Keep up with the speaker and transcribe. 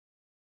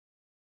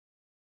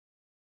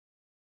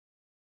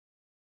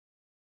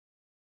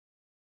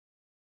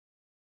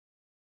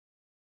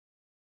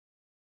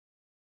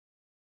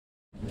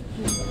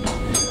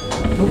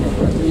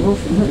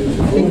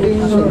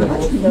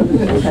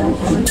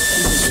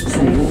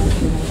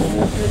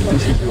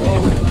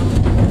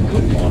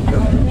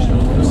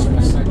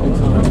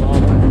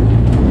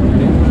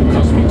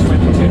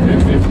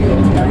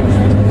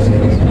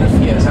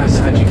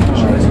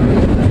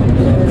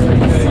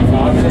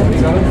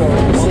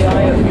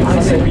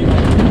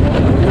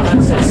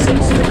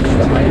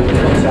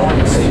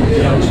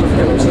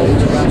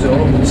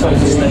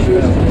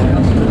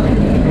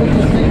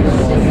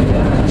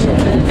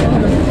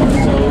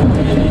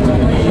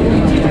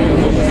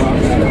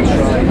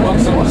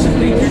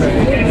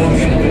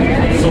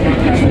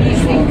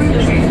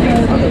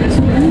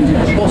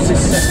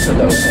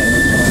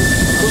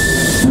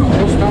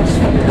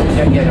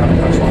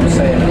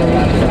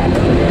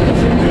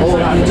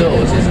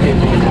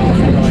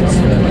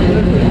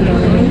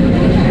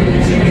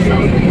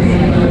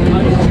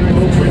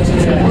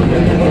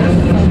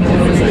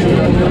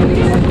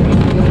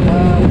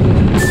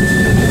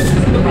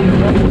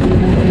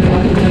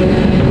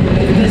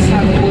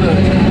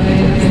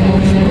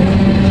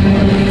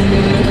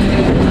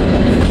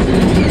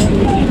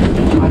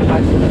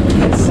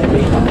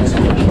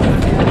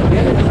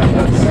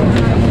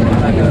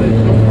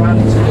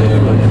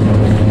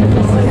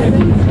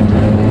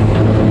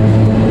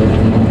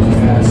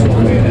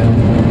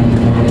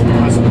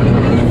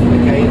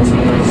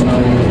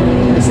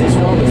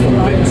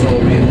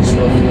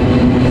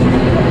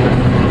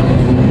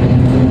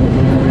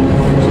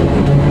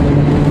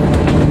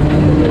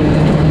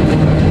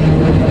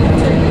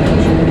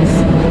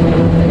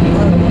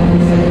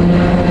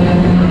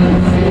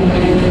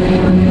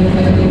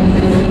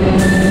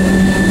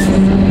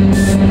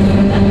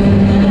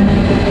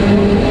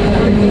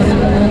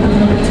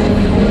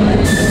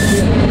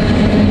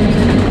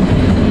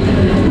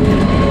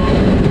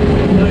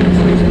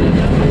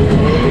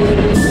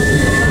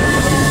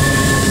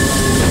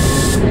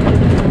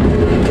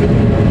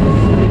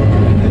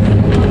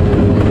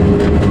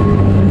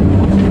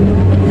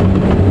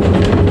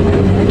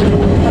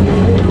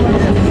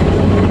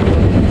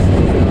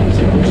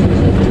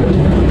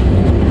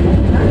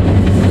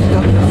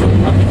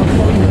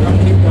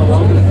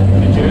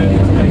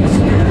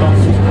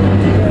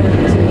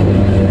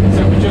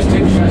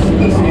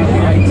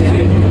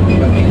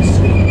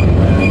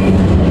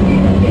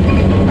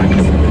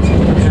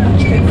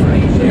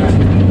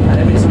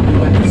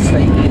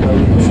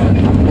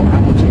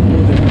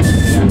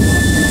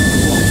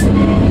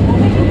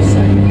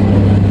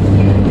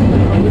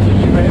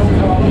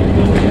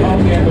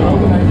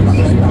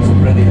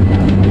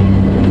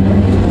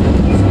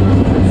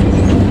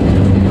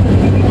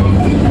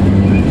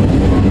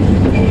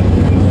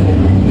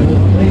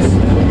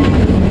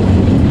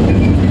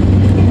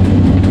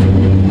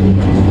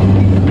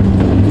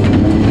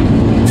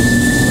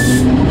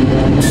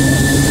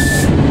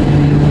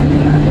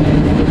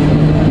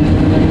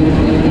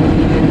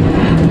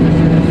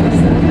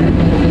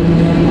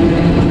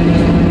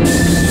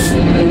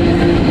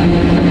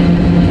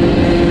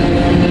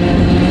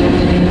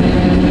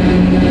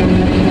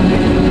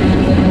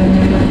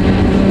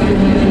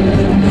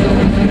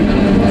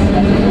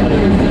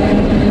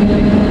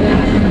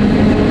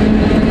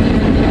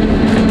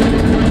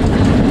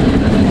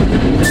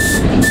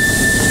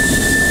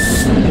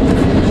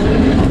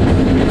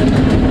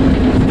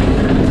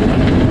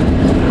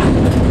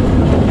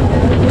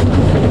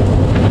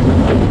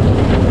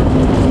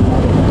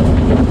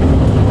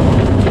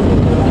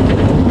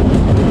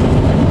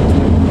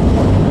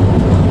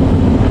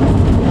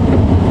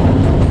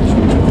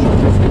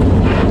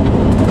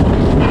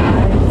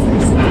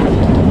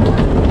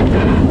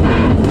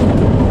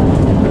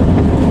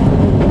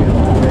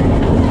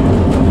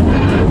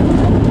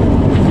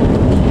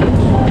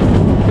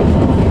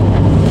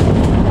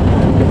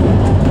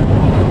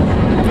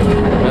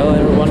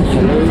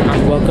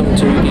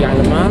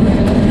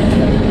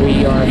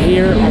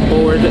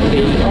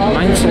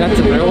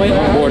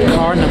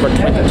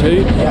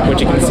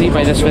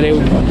by this video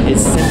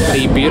is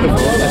simply beautiful.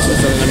 This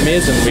is an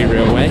amazing wee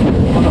railway.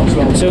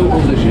 So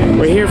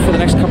we're here for the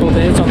next couple of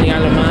days on the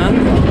Isle of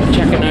Man,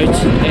 checking out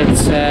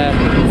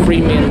its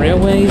three main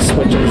railways,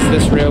 which is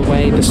this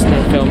railway, the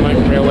Snaefell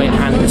Mountain Railway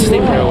and the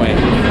Steam Railway.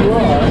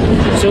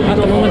 So at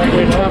the moment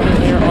we're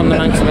travelling here on the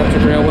Manx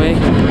Electric Railway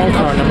on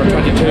car number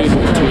 22 to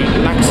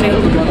Laxey,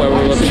 where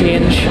we will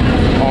change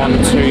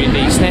onto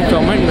the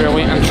Snaefell Mountain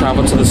Railway and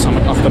travel to the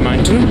summit of the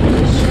mountain.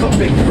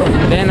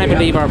 Then I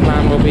believe our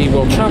plan will be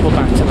we'll travel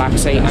back to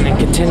Laxey and then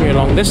continue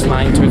along this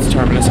line to its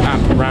terminus at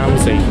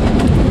Ramsey.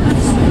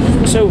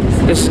 So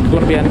this is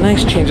going to be a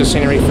nice change of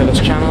scenery for this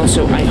channel,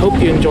 so I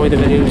hope you enjoy the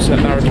videos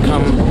that are to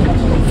come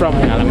from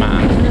the Isle of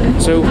Man.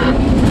 So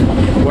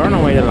we're on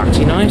our way to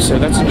Laxey now, so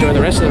let's enjoy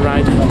the rest of the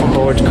ride on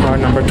board car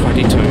number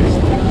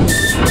 22.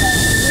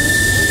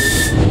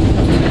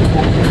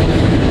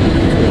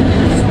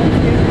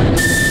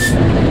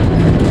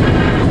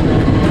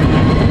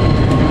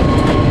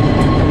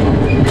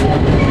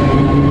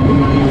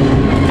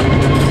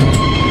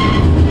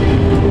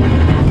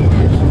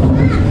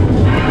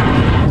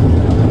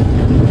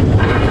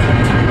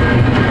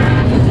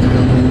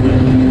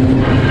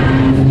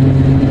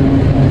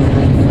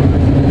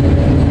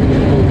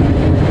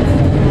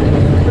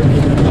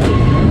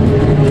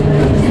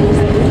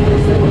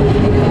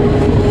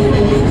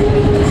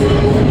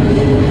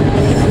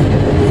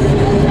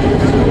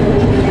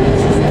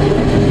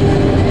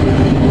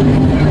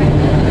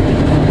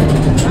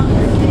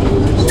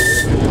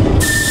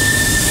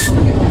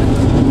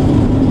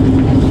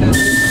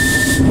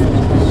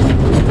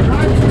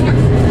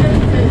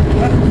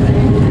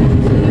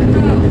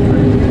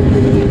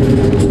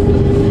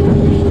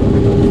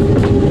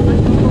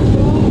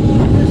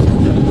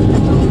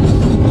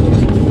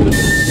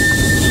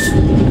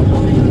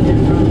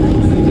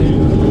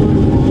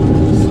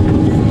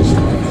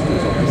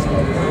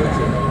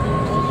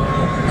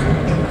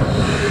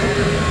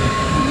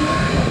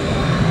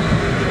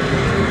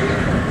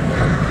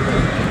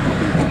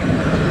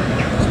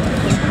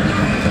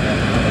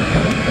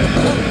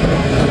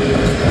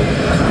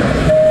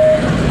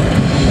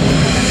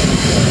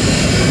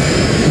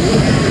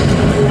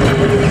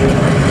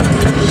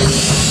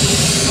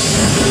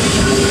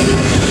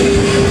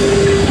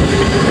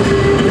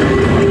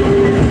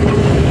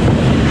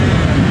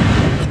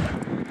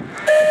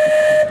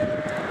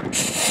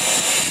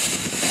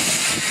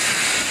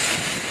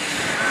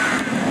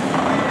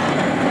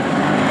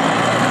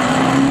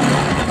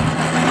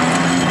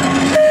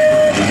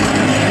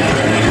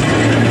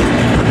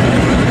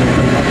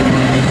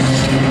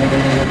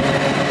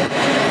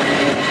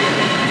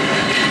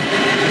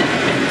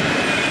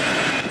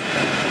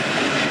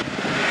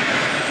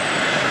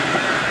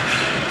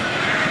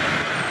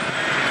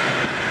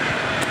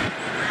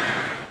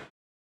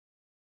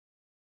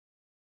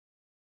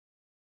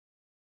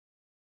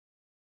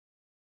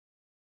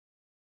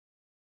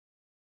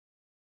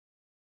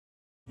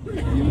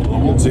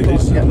 See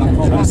this? Or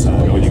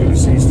you're going to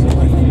see stuff.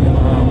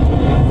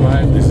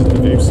 Right, this is the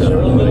view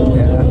center.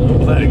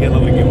 But then again, I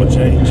think it will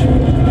change.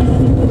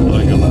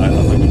 Like a line, I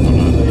think I'm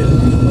going to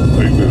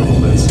remove all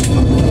this.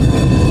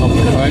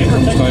 Right,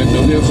 starting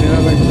W, see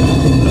that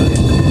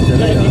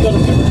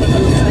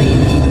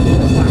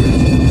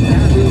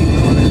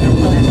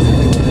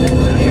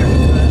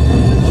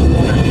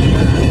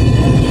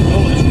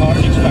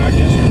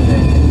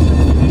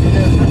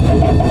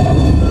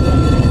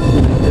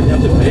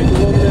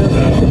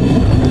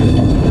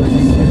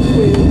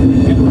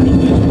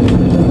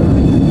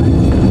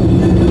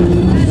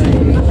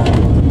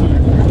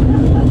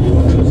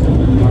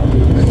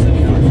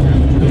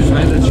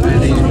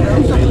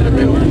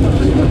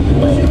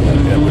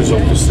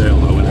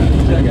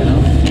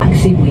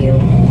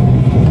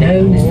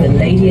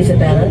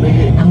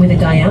and with a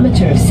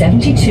diameter of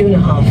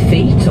 72.5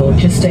 feet or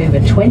just over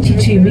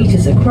 22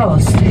 metres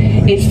across,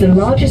 it's the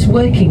largest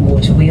working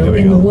water wheel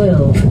in the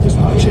world.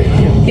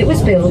 It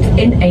was built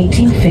in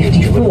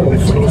 1854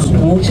 to pump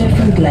water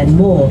from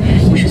Glenmore,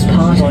 which was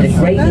part of the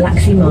Great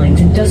Laxey Mines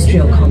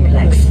industrial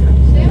complex.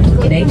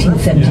 In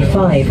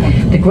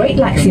 1875, the Great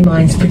Laxey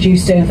Mines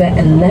produced over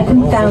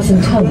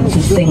 11,000 tonnes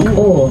of zinc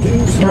ore.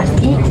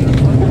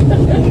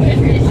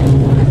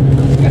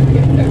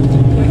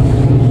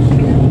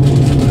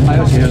 I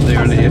was here in the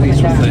early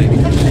 80s with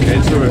the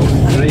kids who were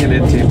 3 and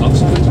 18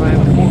 months at the time.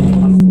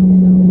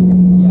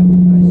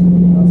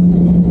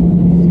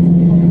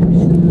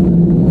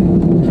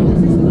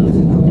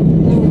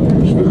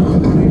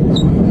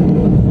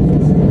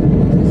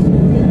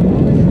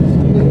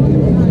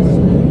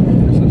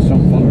 Is it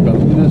some fun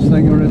building this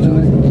thing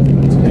originally?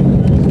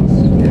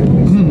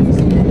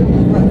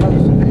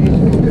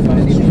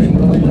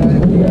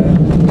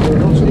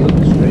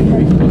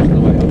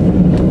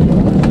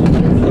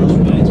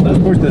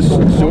 The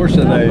source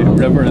of the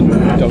river in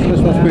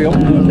Douglas must be up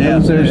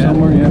there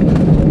somewhere, yeah.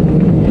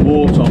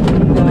 Water.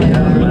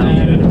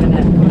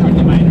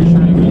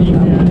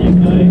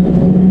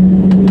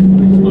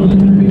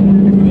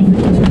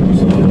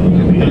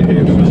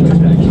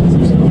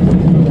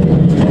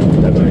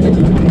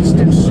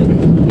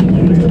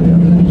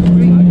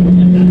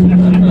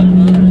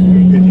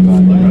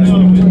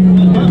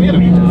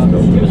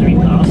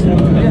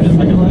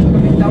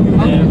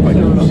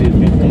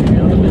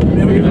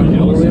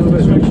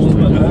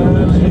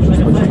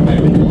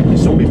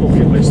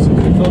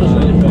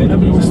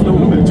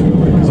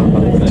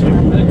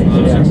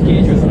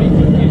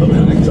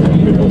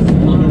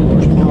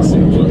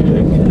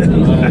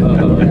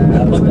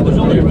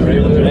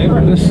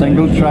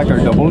 Single track or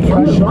double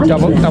track?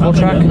 Double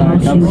track. I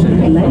can't see.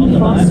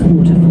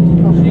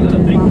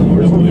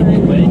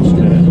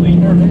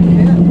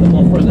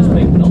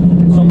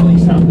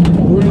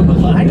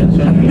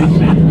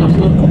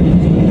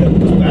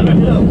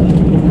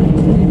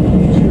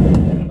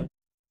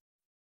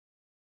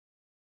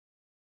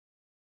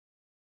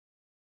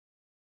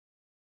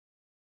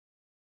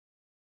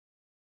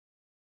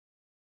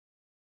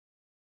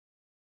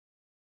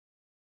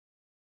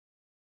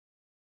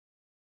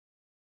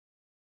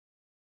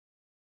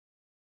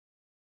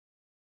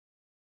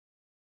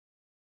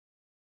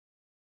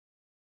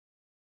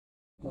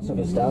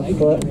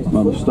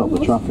 Well, they've stopped the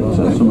traffic, so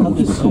someone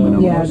must be coming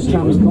over. Yeah, the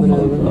tram's coming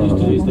over.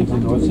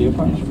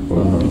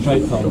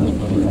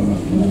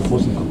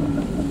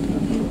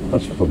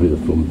 That's probably the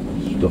fun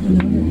stuff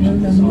that you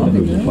use.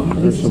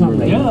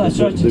 Yeah, that's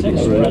right. So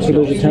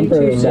there's a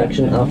temporary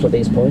section after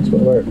these points,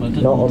 but we're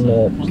not on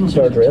the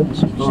third rail.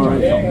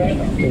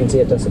 You can see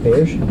it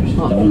disappears. It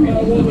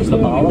was the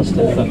ballast.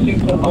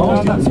 The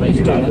ballast that's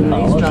based on the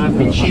ballast.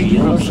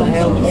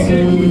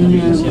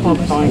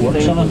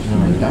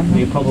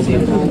 You probably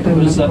it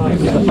was the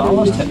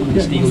ballast hit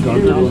the steel gun.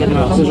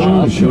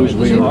 It shows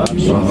where you're at.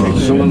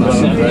 Someone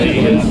has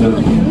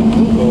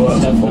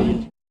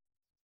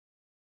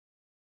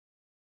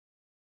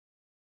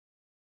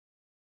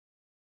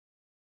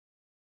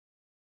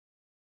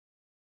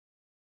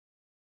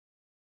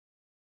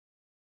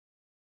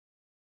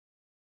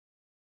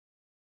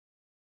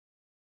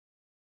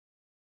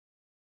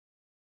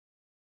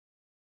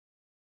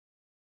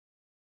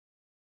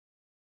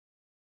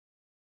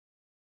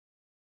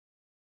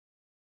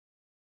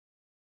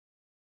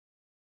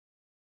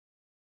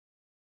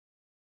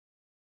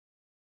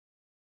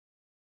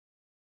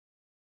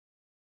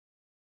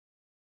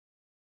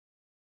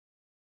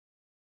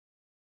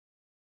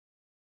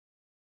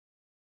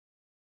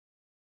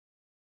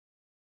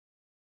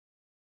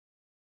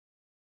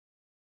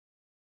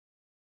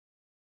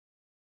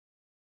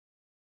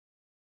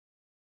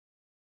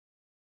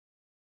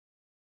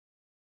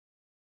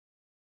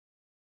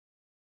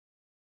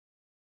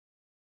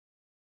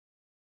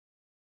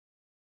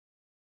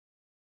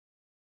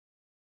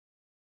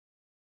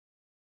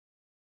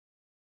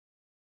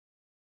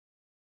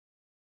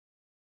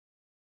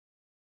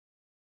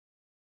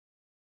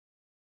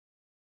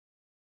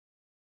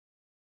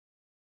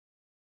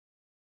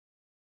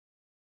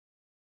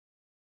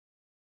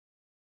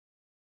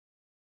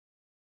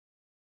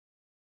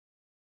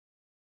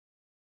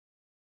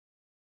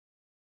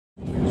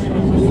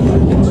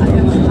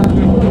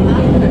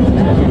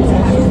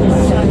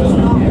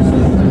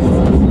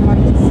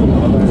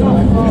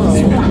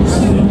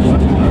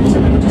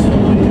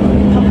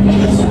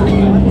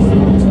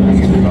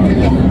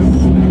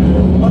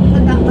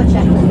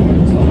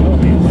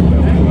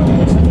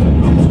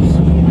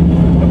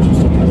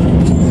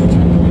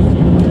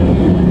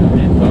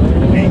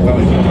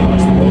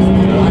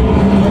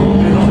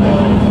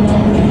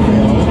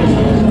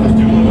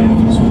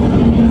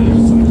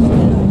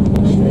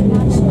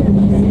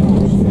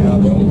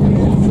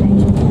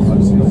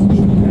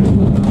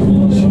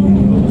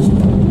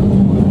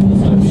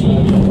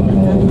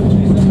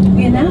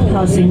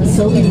passing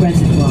Solby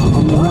Reservoir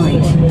on the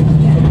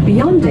right.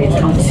 Beyond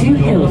it are two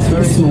hills with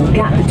a small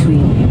gap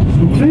between,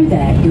 and through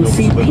there you'll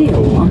see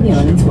Peel on the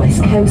island's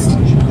west coast,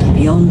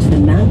 beyond the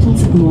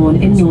mountains of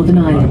Mourne in Northern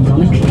Ireland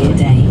on a clear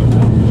day.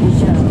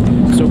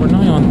 So we're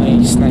now on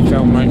the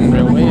Snaefell Mountain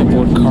Railway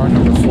aboard car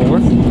number 4,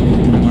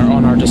 and we're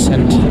on our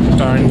descent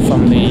down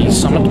from the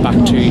summit back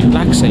to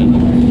Laxey.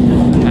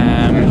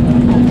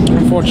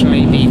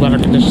 Unfortunately, the weather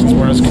conditions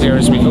were as clear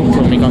as we hoped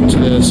when we got to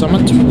the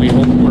summit. We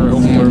were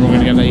hoping we were going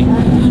to get a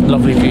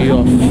lovely view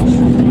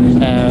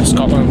of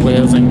Scotland,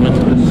 Wales, England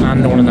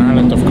and Northern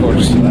Ireland, of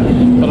course.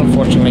 But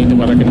unfortunately the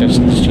weather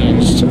conditions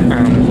changed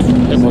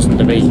and it wasn't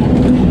to be.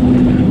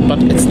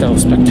 But it's still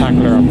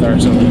spectacular up there,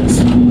 so it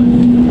is.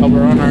 But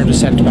we're on our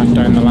descent back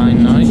down the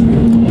line now.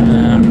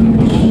 And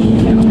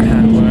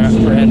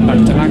we're heading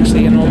back to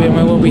Laxey, and all being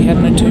well, we'll be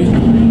heading out to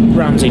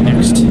Ramsey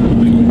next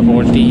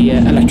aboard the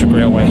electric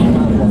railway.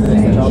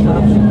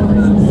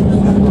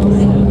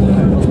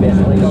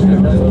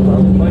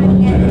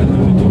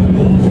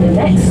 The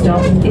next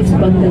stop is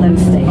Bungalow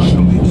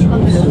Station.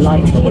 The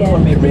light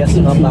here.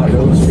 Racing up that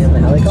road, seeing the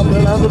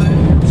helicopter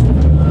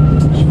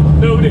landing.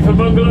 Nobody for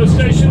Bungalow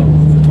Station?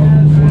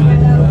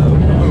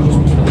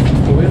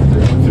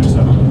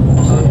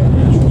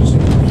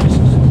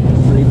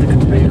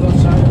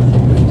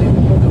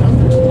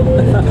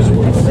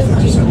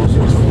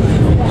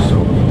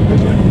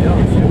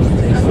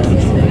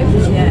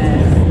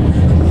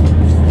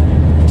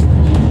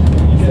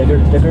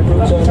 Bigger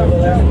roads over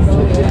there?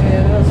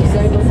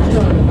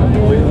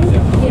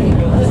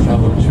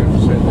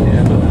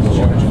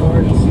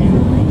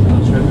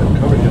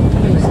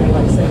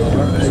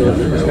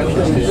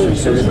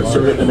 So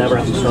that they never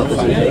have to stop the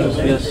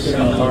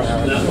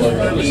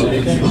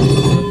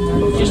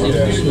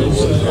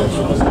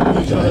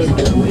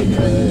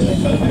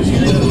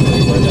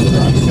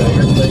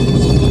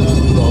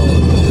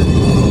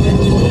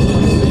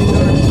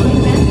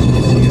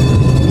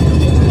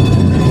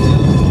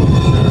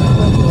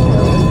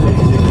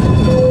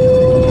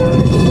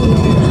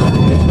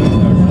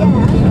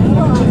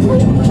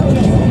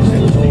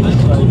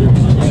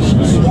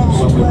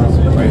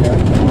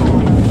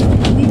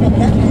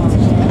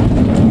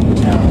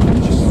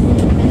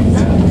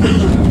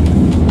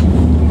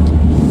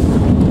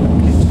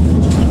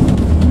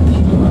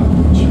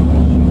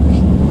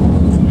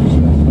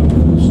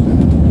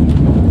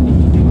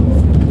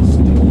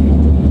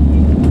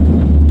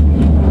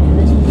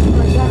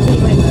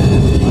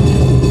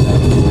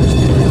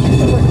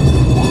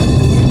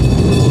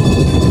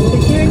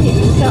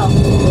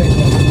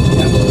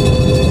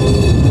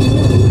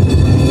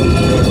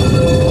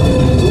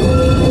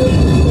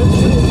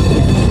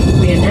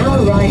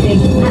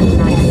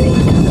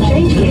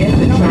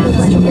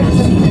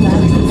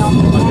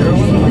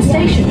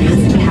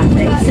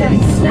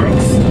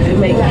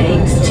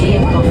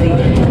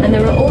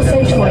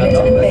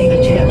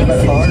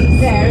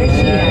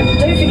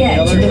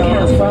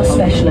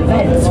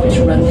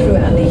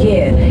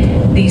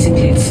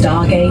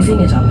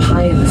stargazing at our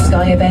pie in the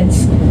sky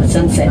events,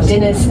 sunset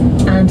dinners,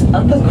 and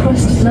upper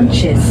crust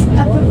lunches.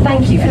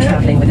 Thank you for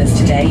travelling with us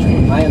today.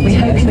 We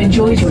hope you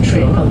enjoyed your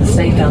trip on the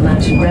Snaefell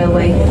Mountain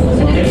Railway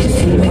and hope to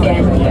see you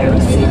again very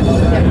soon.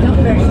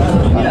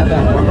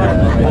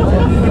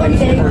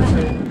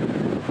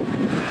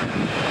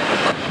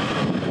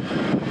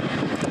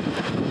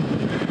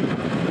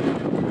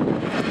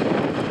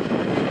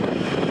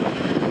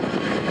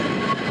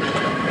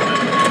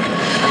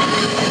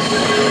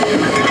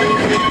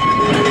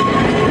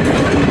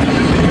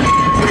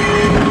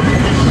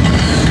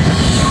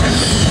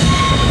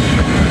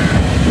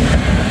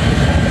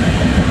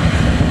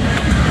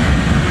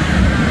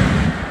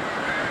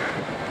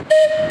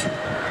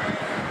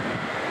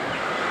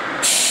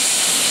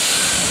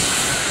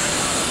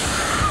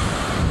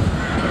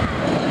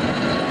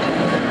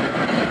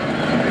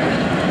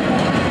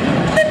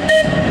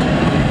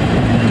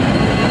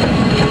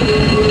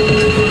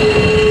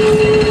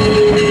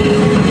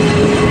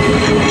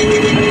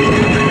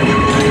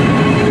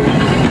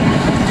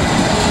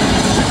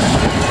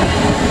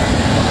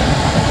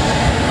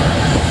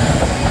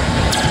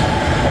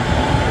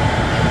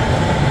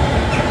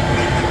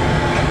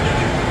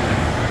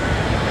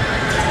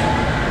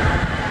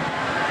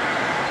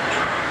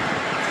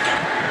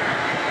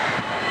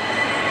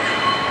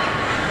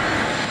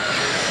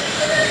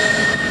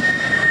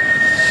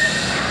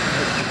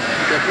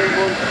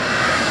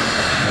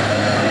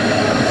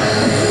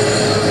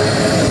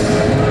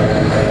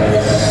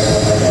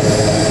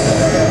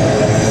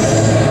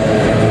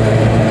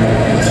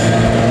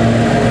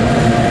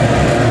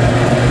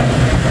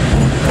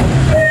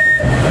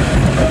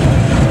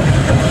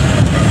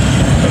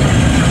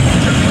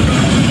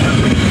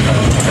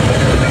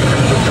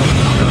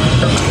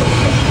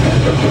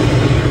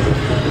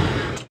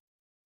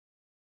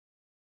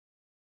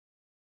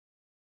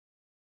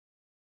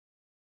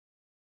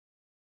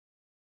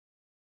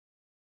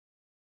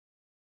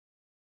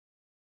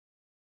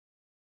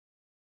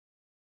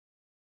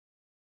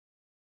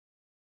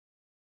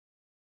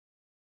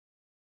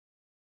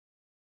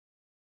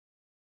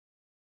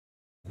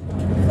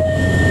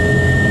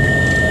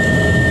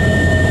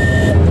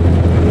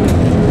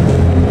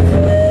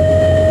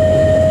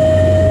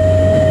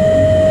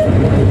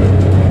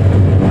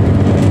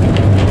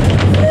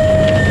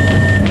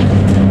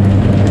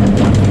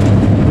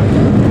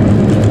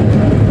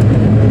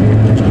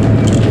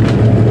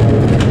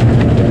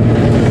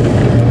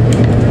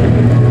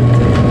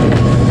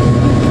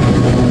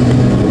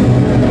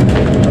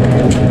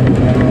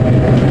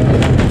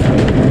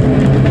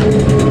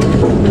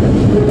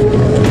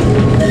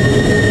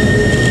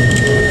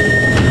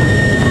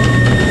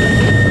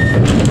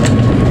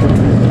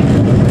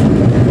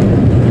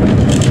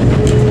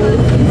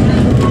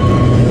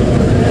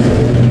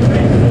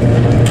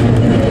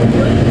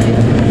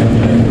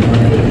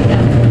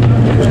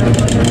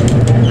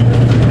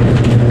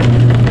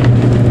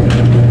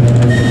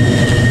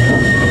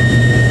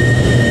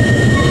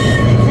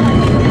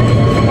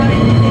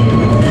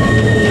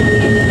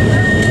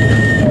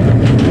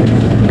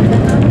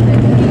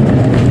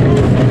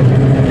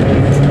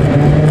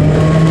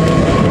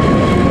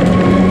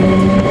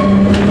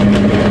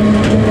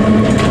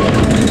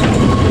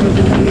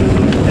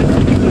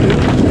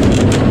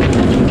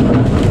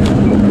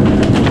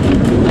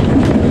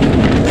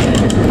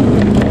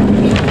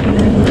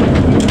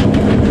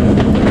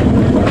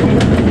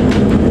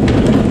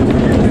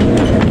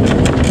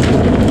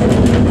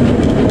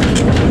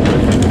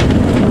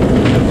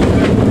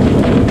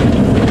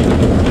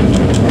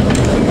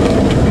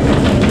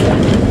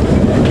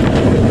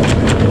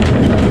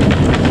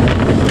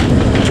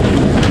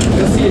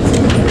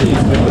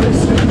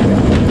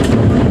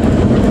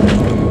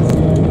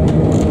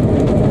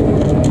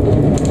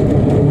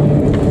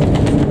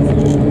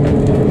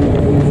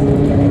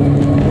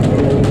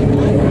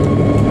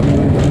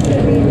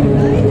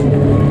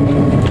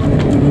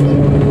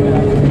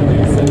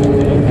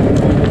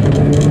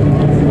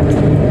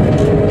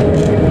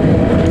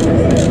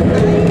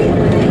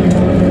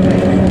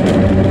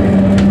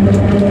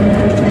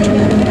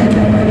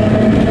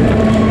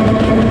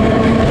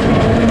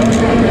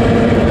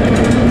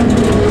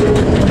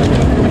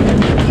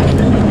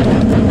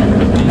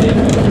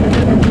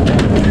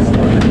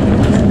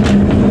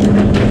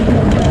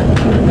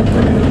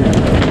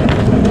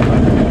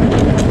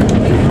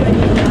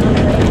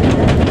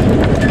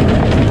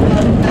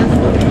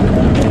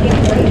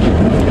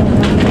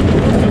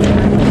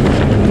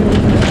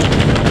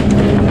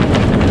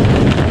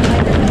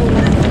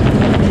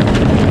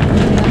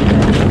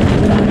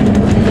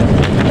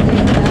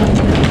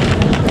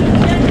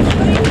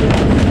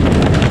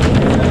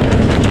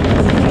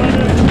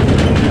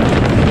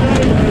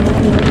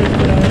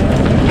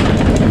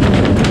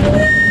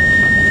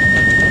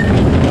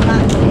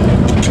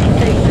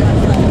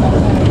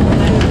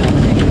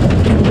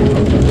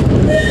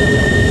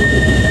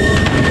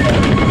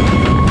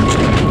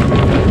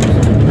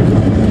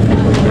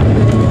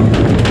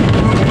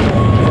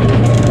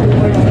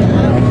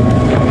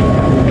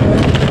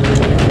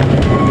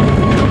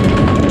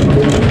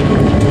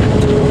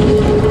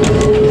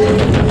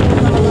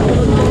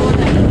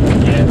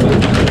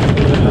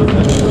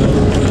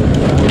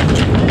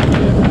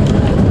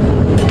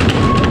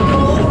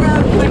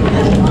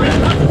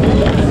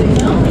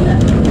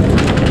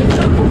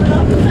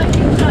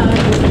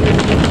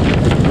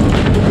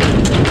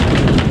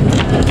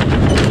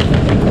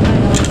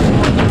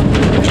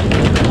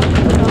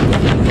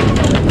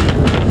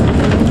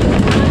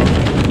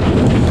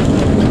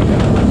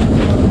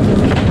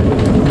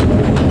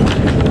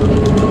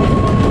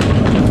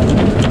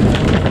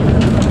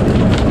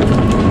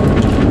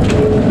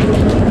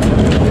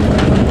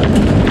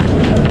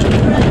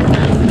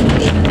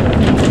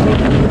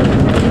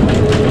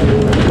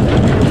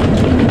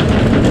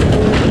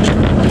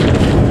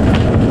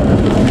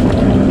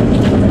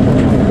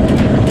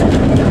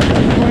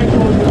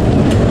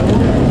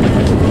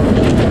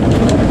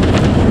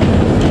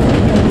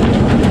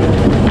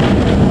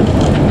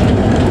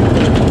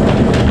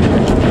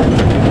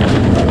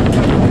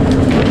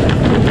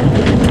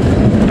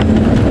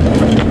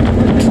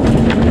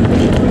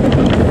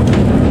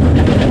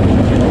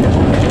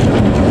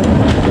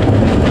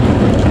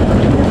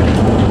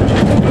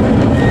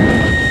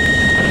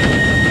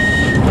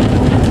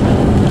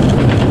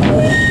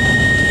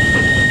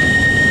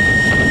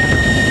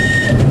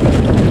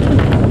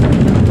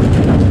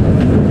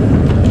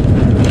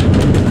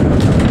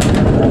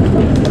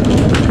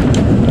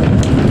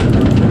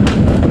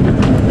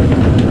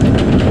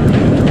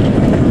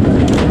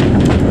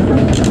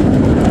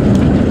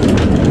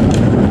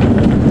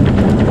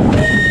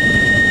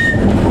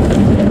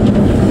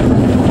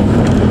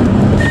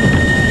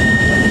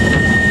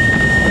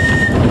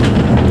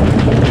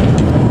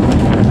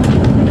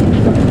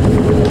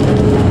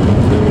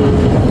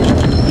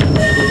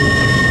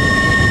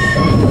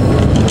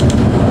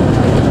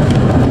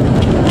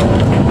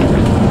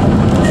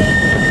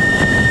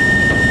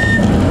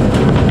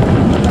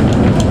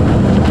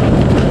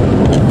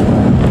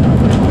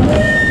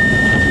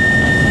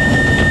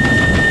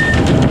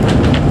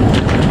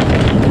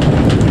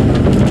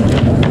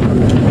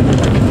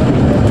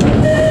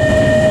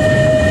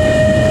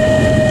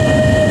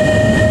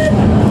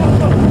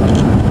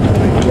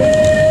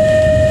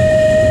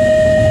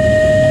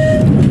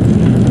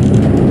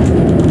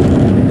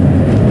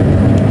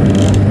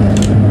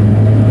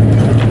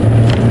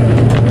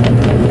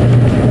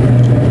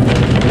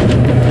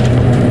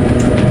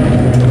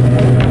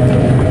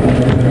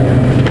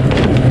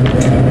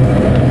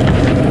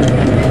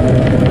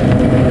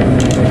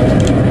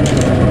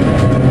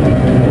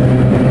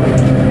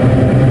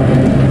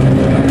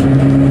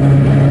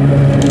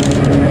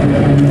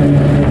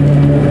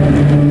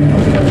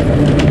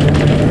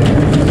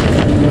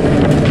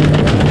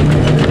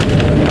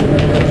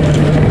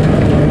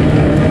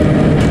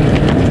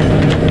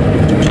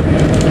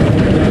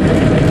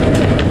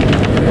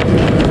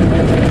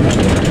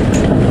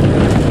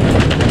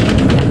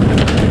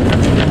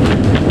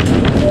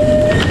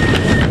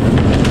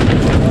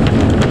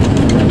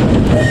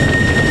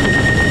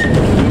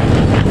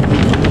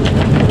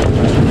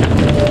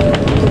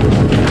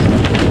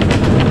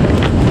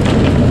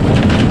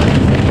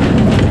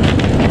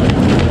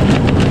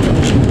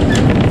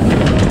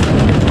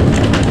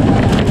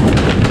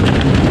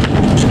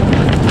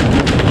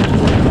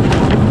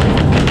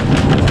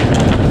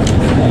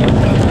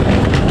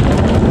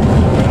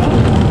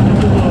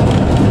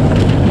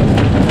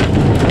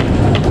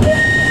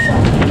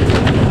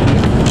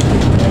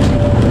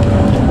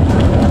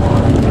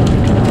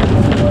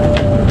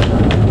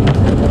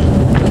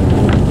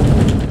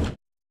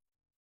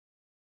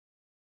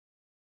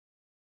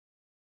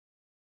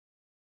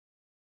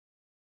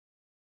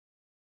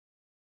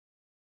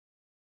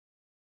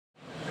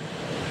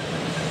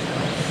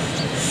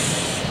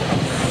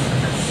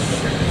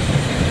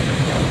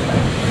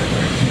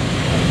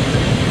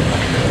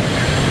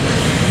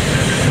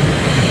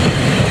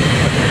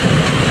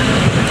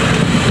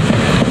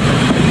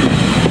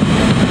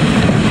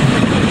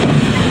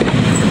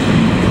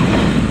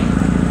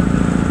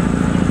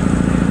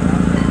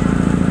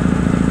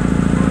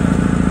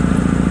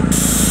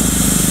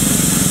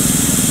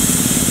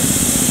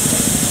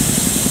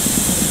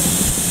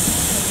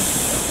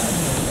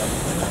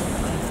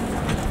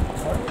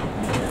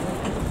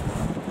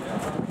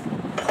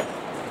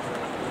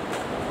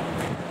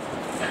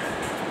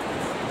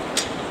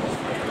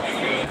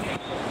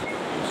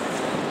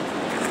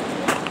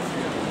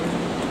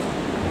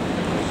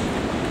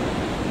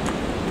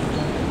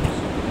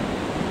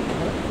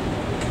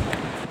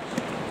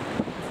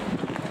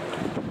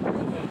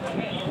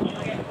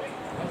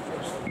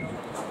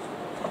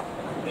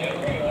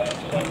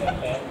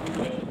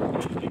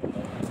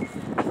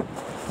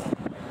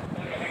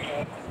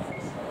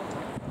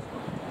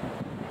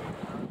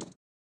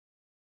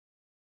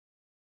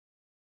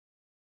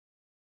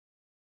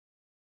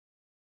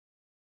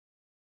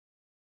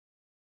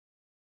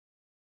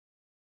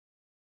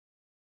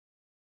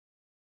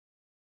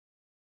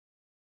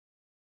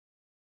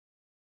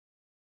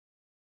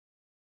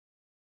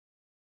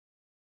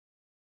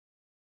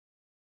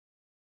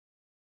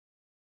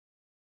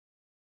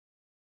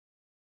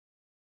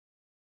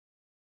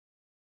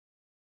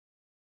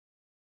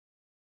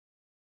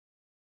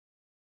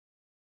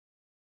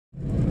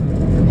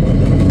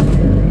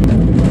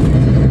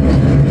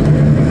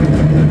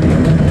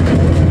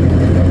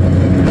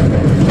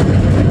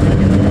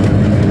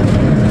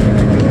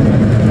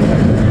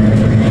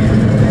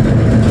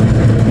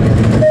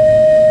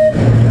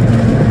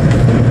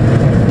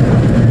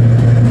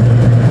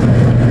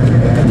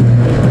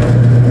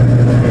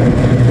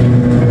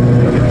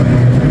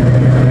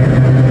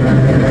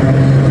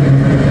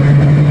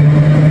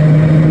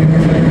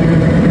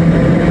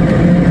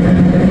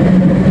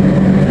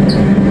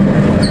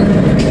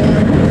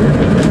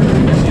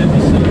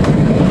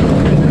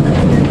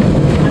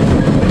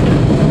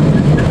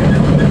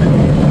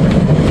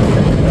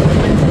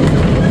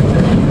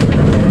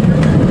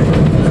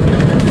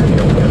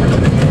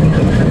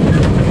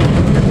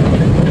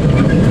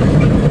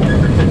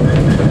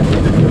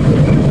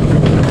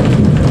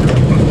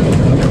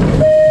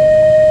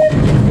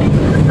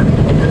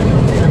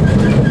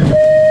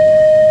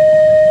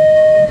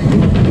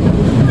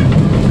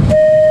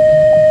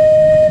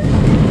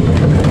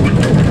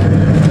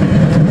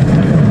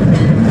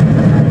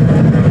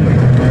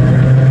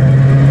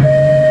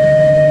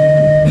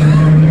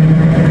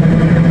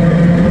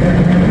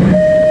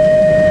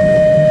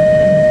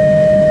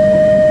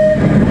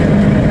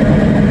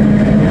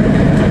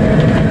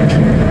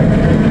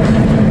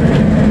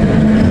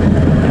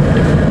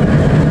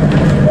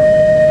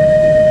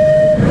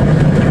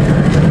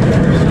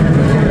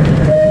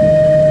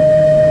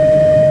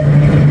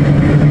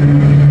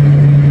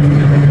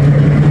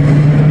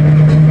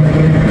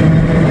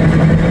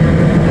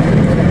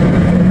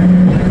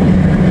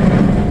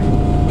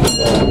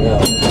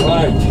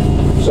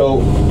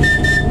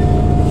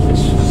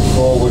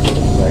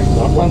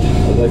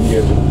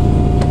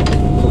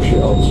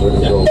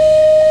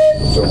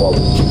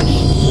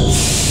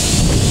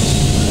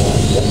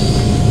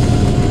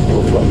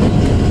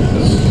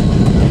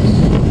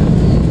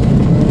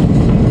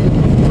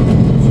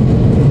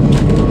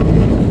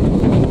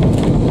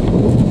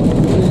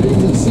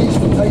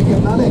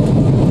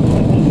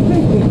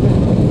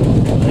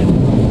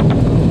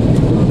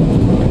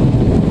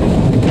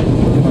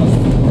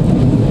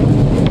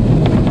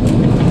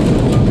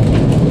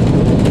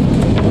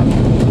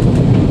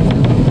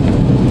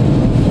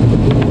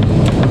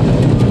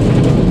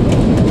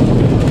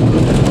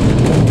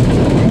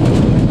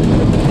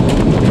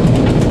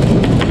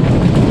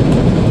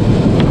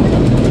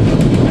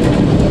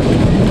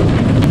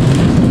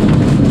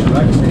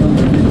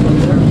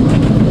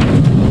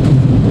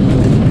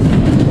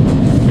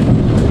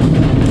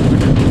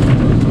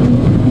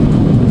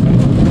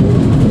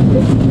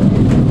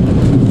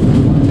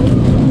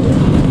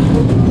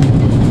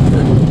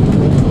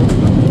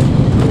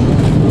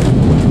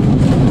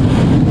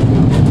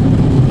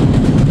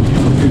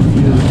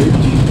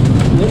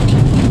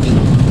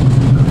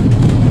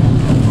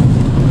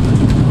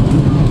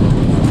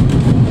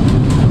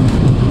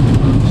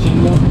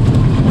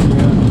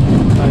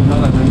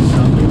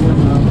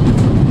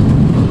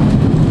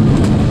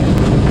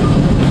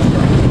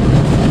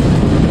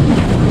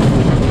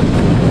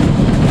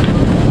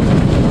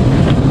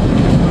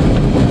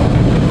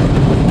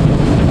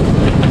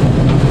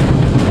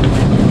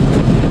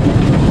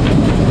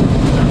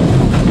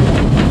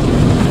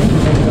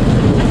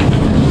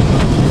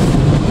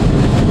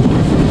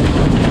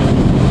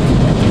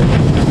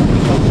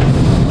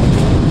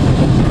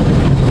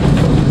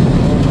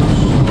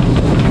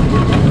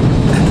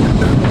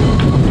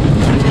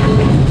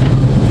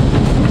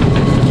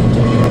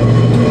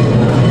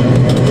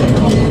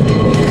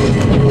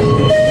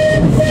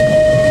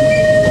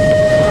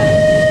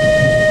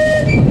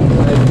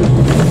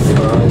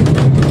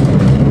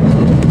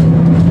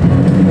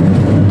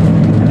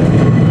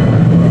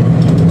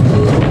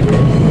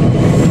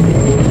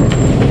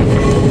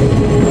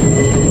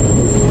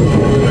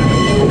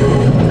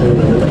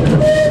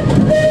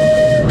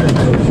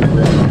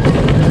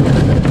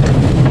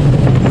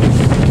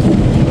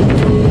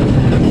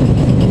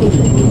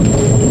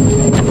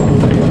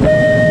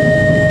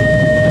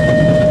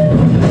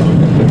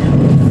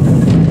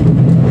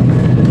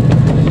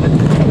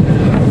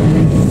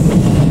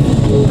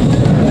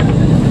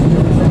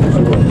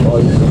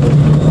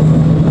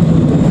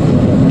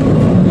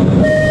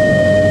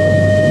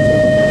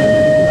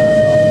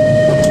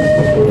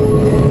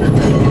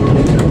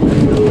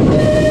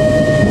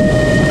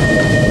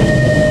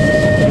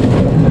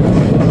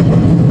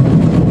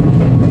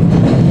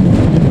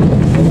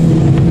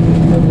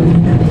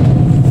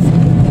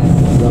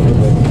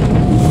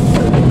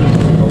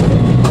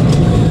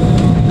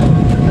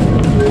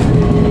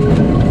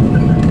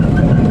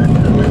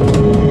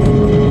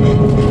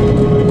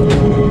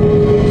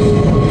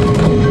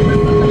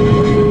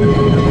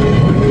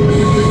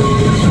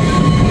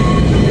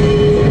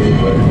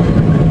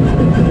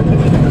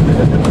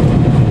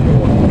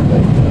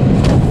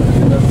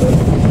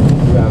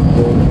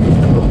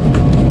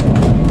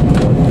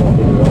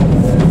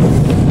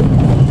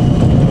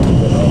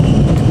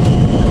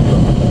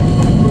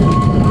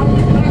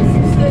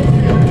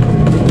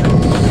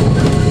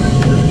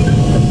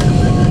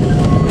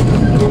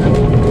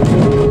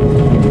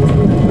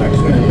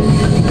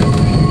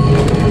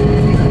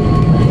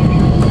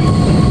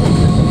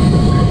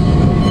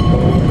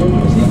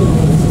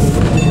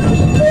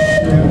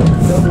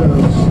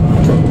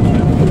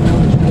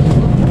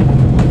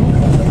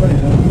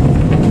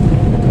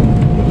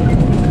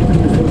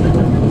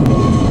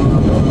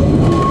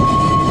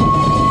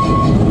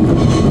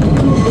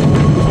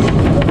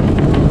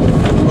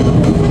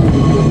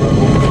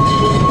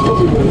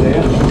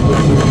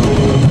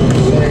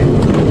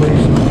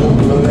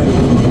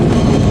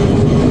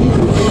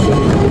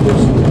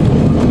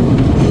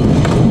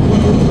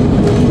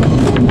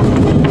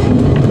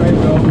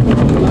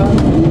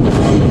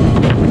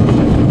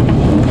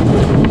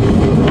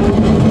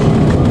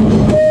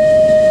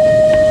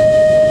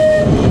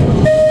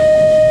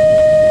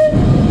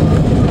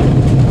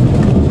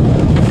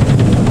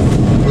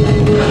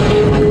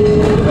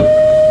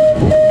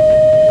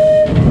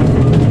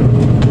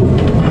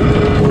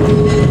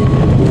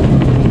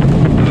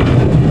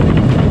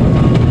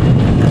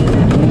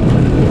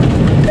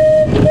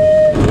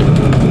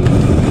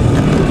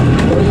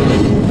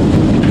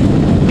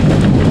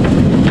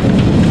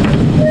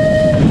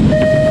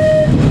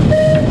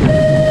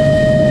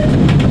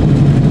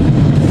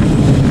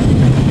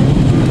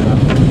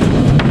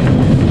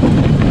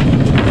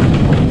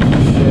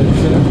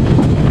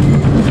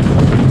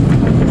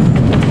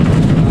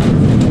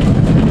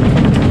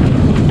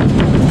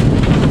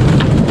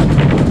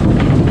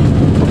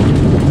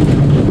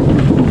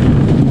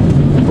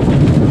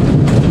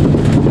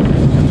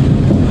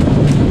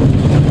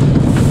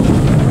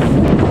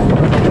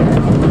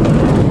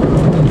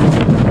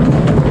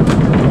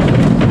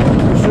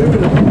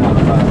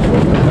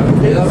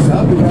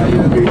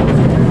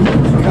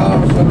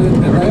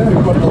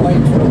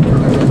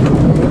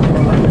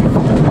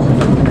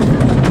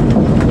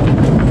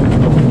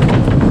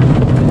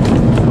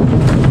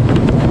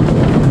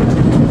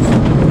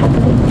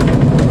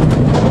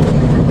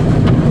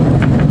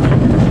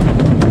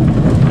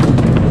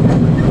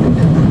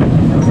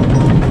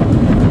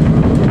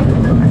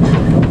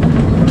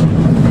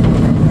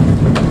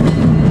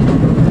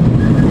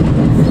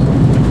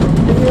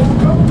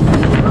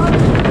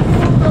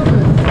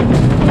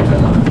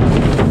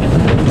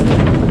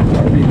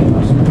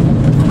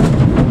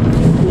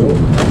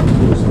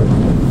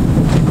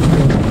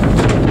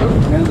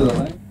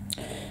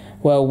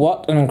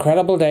 what an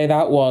incredible day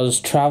that was,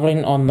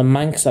 travelling on the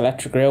Manx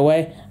Electric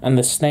Railway and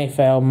the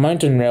Snaefell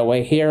Mountain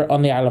Railway here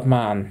on the Isle of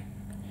Man.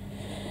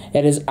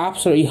 It is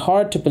absolutely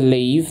hard to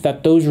believe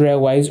that those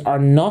railways are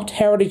not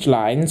heritage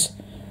lines,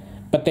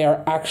 but they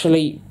are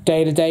actually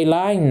day-to-day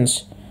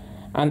lines,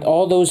 and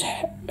all those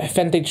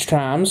vintage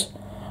trams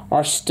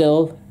are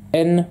still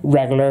in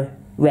regular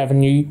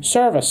revenue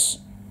service.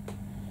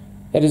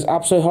 It is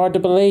absolutely hard to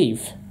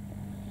believe.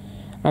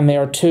 And they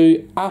are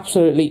two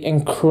absolutely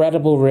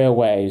incredible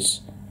railways.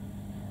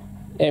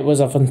 It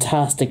was a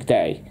fantastic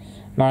day.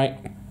 Now,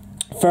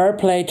 fair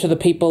play to the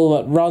people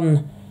that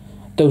run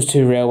those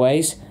two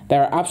railways.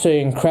 They're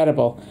absolutely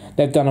incredible.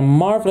 They've done a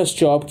marvellous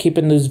job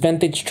keeping those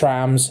vintage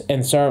trams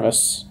in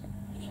service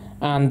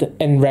and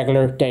in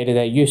regular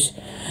day-to-day use.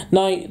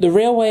 Now, the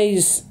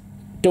railways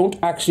don't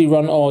actually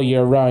run all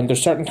year round.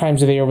 There's certain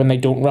times of the year when they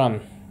don't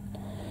run.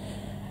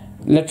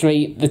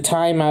 Literally, at the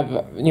time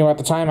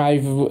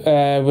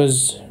I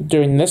was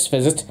doing this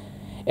visit,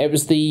 it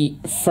was the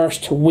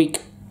first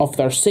week of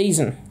their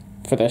season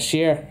for this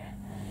year.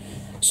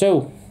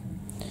 So,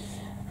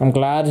 I'm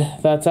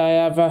glad that I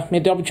have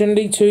made the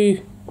opportunity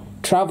to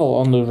travel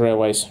on those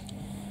railways.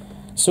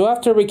 So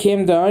after we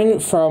came down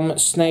from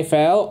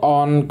Snaefell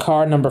on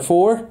car number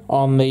 4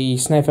 on the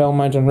Snaefell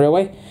Mountain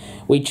Railway,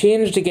 we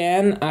changed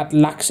again at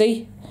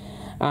Laxey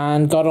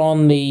and got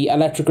on the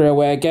electric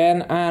railway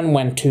again and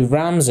went to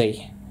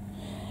Ramsey.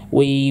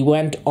 We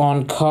went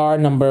on car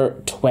number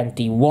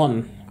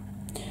 21.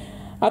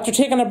 After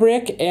taking a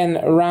break in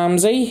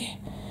Ramsey,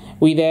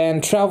 we then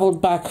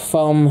travelled back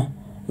from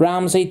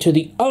Ramsey to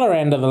the other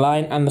end of the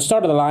line and the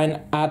start of the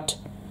line at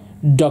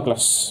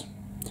Douglas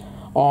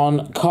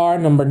on car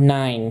number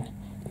 9.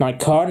 Now,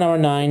 car number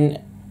 9,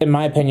 in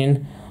my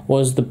opinion,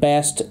 was the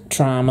best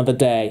tram of the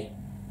day.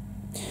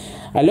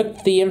 I looked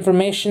at the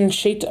information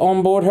sheet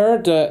on board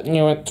her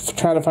to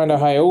try to find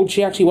out how old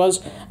she actually was,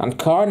 and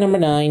car number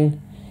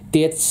 9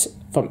 dates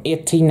from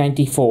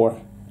 1894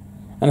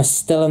 and is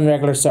still in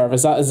regular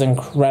service. That is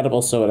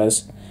incredible, so it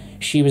is.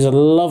 She was a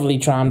lovely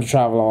tram to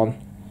travel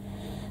on,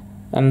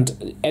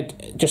 and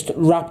it just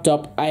wrapped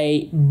up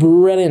a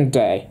brilliant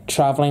day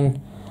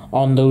travelling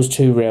on those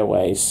two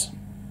railways.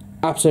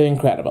 Absolutely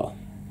incredible.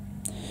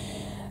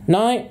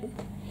 Now,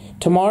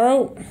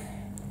 tomorrow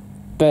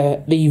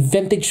the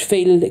vintage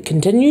field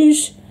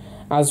continues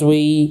as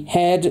we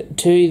head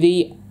to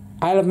the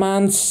Isle of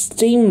Man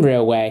Steam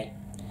Railway.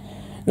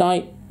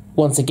 Now,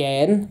 once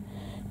again,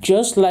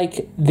 just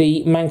like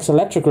the Manx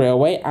Electric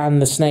Railway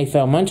and the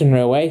Snaefell Mountain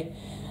Railway,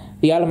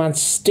 the Isle of Man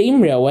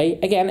Steam Railway,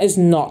 again, is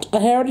not a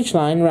heritage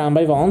line ran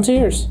by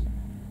volunteers.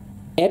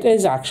 It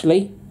is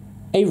actually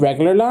a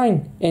regular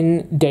line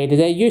in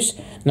day-to-day use.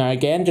 Now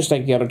again, just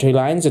like the other two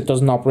lines, it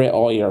doesn't operate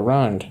all year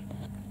round.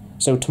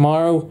 So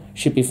tomorrow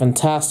should be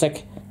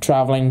fantastic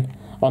travelling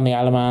on the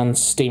Isle of Man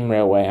Steam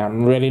Railway.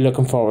 I'm really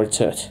looking forward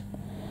to it.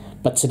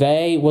 But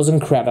today was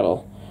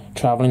incredible,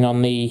 travelling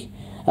on the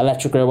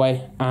Electric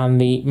Railway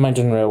and the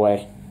Mountain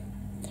Railway.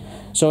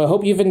 So I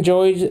hope you've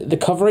enjoyed the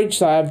coverage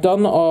that I've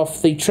done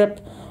of the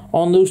trip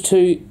on those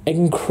two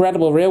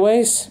incredible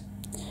railways.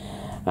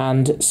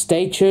 And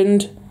stay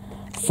tuned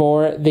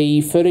for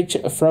the footage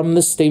from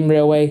the Steam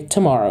Railway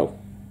tomorrow.